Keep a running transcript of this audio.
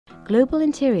Global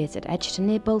Interiors at Edgerton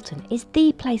near Bolton is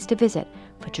the place to visit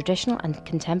for traditional and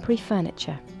contemporary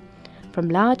furniture. From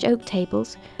large oak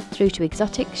tables through to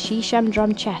exotic Shisham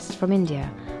drum chests from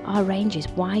India, our range is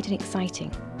wide and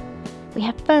exciting. We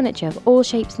have furniture of all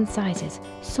shapes and sizes,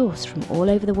 sourced from all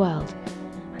over the world,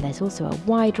 and there's also a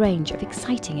wide range of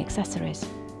exciting accessories.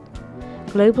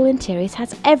 Global Interiors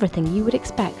has everything you would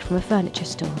expect from a furniture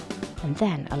store, and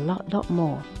then a lot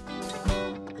more.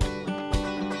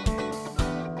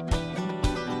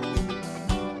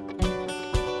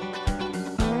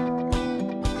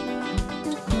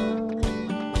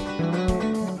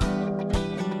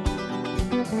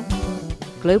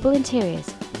 Global Interiors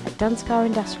at Dunscar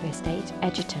Industrial Estate,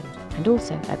 Edgerton, and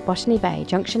also at Botany Bay,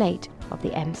 Junction 8 of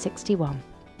the M61.